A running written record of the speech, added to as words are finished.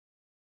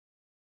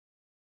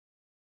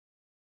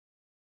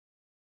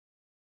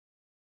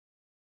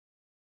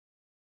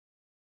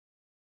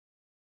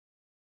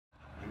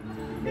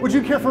Would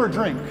you care for a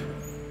drink?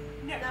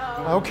 No.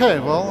 Okay,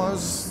 well, I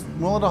was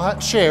willing to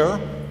share.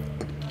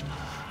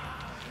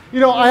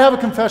 You know, I have a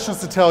confession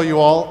to tell you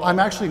all. I'm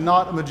actually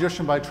not a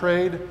magician by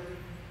trade.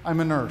 I'm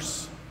a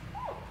nurse.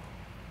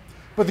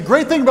 But the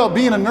great thing about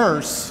being a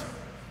nurse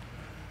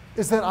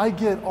is that I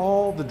get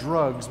all the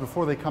drugs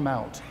before they come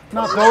out.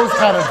 Not those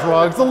kind of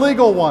drugs, the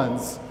legal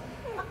ones.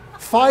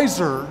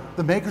 Pfizer,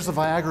 the makers of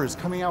Viagra, is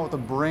coming out with a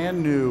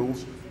brand new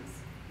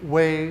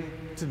way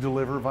to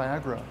deliver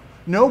Viagra.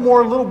 No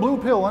more little blue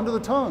pill under the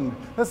tongue.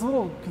 That's a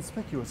little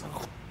conspicuous.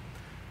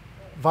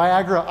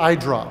 Viagra eye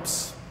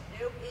drops.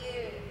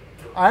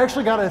 I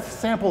actually got a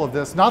sample of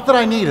this. Not that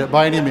I need it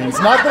by any means.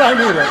 Not that I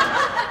need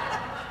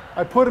it.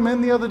 I put them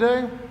in the other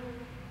day.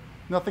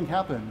 Nothing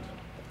happened.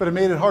 But it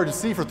made it hard to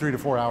see for 3 to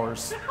 4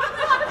 hours.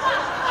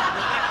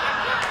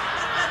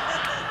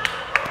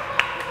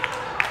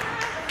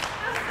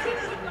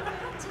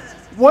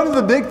 One of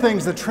the big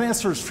things that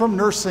transfers from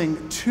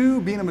nursing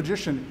to being a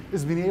magician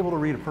is being able to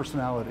read a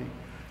personality.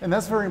 And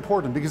that's very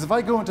important because if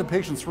I go into a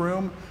patient's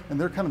room and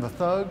they're kind of a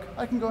thug,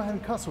 I can go ahead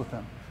and cuss with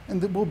them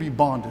and we'll be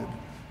bonded,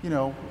 you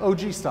know,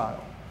 OG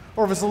style.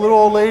 Or if it's a little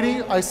old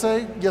lady, I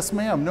say, yes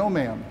ma'am, no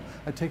ma'am.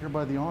 I take her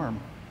by the arm.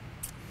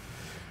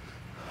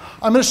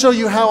 I'm going to show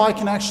you how I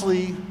can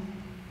actually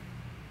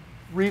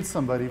read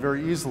somebody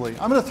very easily.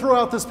 I'm going to throw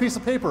out this piece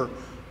of paper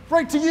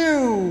right to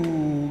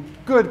you.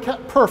 Good,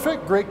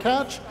 perfect, great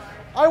catch.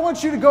 I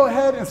want you to go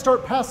ahead and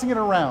start passing it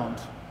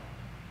around.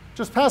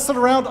 Just pass it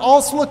around.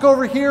 Also look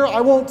over here.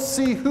 I won't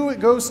see who it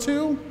goes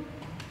to.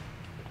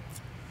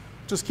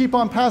 Just keep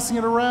on passing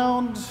it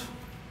around.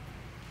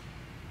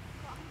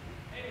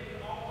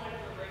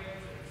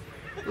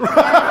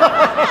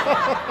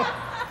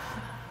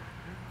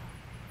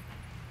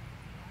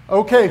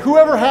 Okay,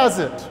 whoever has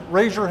it,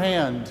 raise your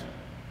hand.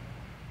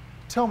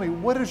 Tell me,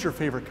 what is your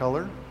favorite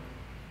color?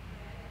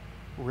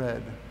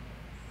 Red.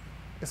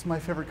 It's my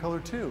favorite color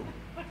too.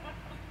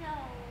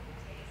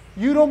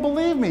 You don't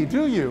believe me,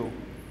 do you?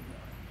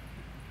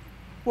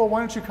 Well, why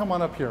don't you come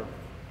on up here?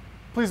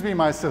 Please be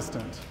my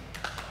assistant.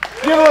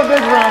 Give her a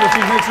big round as she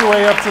makes her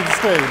way up to the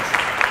stage.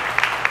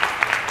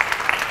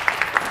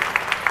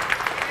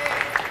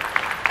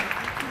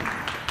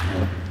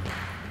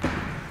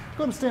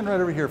 Go ahead and stand right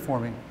over here for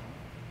me.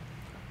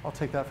 I'll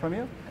take that from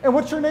you. And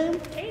what's your name?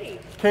 Katie.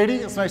 Katie,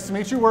 it's nice to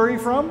meet you. Where are you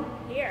from?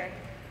 Here.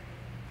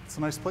 It's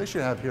a nice place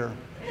you have here.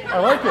 I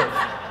like it.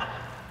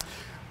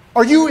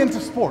 Are you into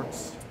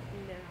sports?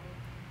 No.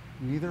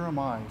 Neither am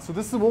I. So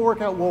this will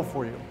work out well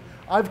for you.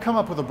 I've come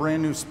up with a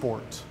brand new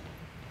sport.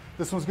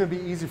 This one's going to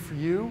be easy for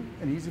you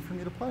and easy for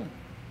me to play.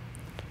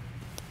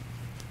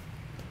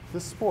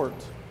 This sport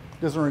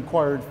doesn't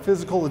require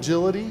physical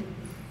agility,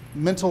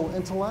 mental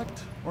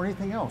intellect, or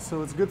anything else,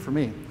 so it's good for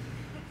me.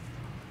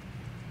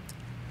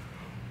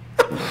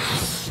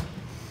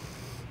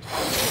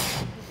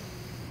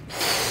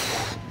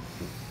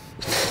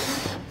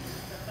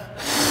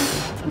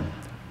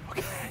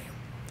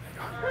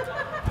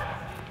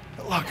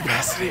 Lung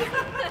capacity.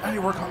 I need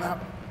to work on that.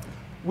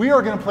 We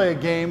are going to play a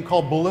game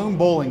called balloon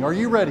bowling. Are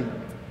you ready?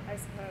 I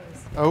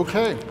suppose.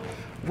 Okay.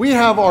 We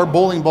have our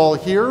bowling ball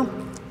here.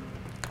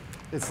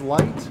 It's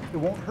light. It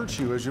won't hurt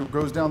you as it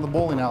goes down the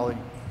bowling alley.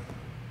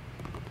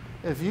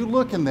 If you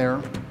look in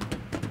there,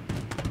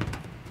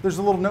 there's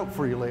a little note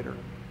for you later.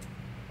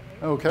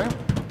 Okay?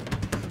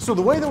 So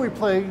the way that we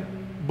play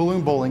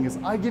balloon bowling is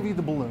I give you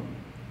the balloon.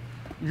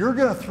 You're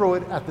going to throw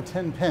it at the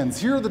 10 pins.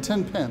 Here are the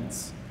 10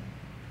 pins.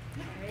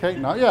 Okay,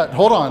 not yet.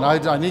 Hold on.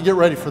 I need to get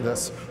ready for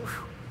this.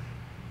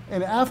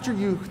 And after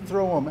you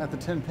throw them at the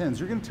 10 pins,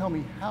 you're going to tell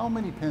me how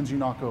many pins you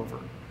knock over.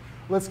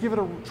 Let's give it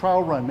a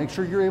trial run. Make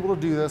sure you're able to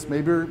do this.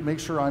 Maybe make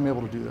sure I'm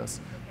able to do this.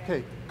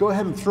 Okay, go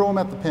ahead and throw them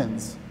at the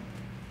pins.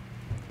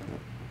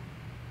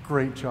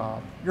 Great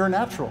job. You're a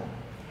natural.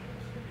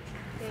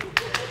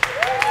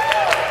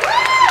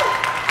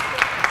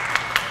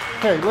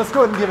 Okay, let's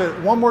go ahead and give it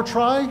one more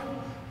try.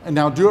 And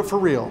now do it for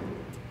real.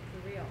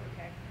 For real,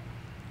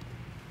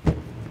 okay.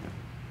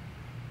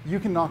 You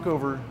can knock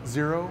over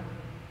 0,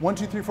 1,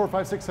 2, 3, 4,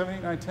 5, 6, 7,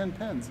 8, 9, 10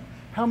 pins.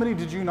 How many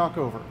did you knock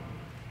over?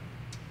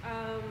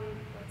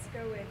 Let's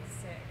go with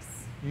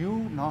 6.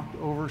 You knocked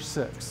over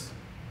 6.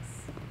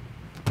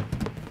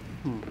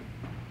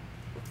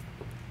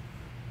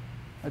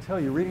 I tell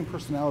you, reading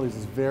personalities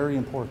is very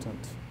important.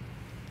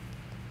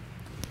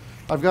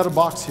 I've got a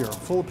box here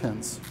full of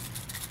pins.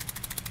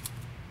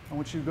 I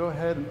want you to go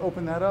ahead and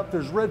open that up.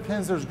 There's red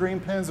pins, there's green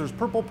pins, there's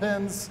purple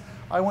pins.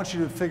 I want you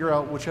to figure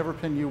out whichever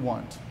pin you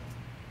want.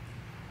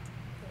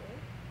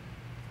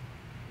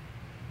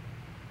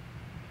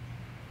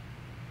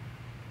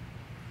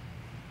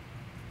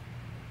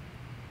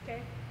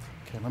 Okay.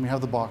 Okay, let me have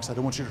the box. I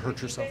don't want you to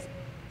hurt yourself.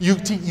 You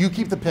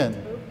keep the pin.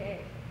 Okay.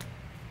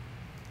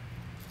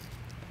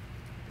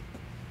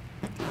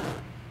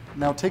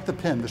 Now take the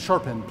pin, the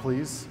sharp end,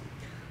 please.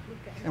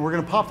 Okay. And we're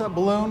going to pop that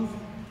balloon,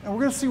 and we're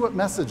going to see what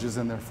message is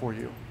in there for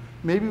you.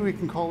 Maybe we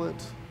can call it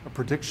a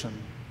prediction.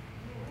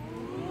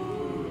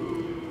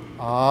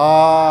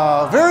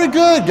 Ah, very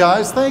good,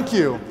 guys. Thank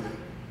you.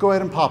 Go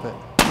ahead and pop it.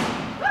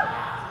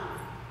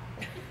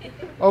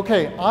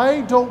 Okay,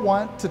 I don't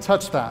want to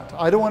touch that.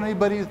 I don't want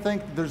anybody to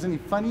think there's any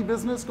funny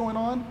business going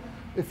on.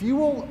 If you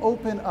will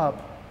open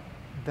up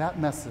that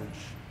message.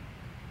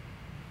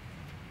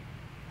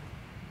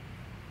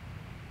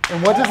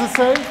 And what does it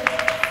say?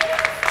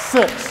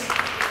 6.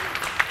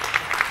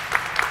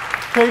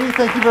 Katie,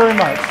 thank you very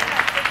much.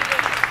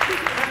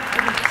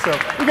 So,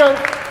 we got,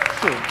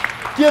 sure.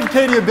 Give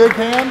Katie a big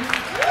hand.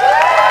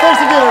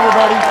 Thanks again,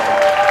 everybody.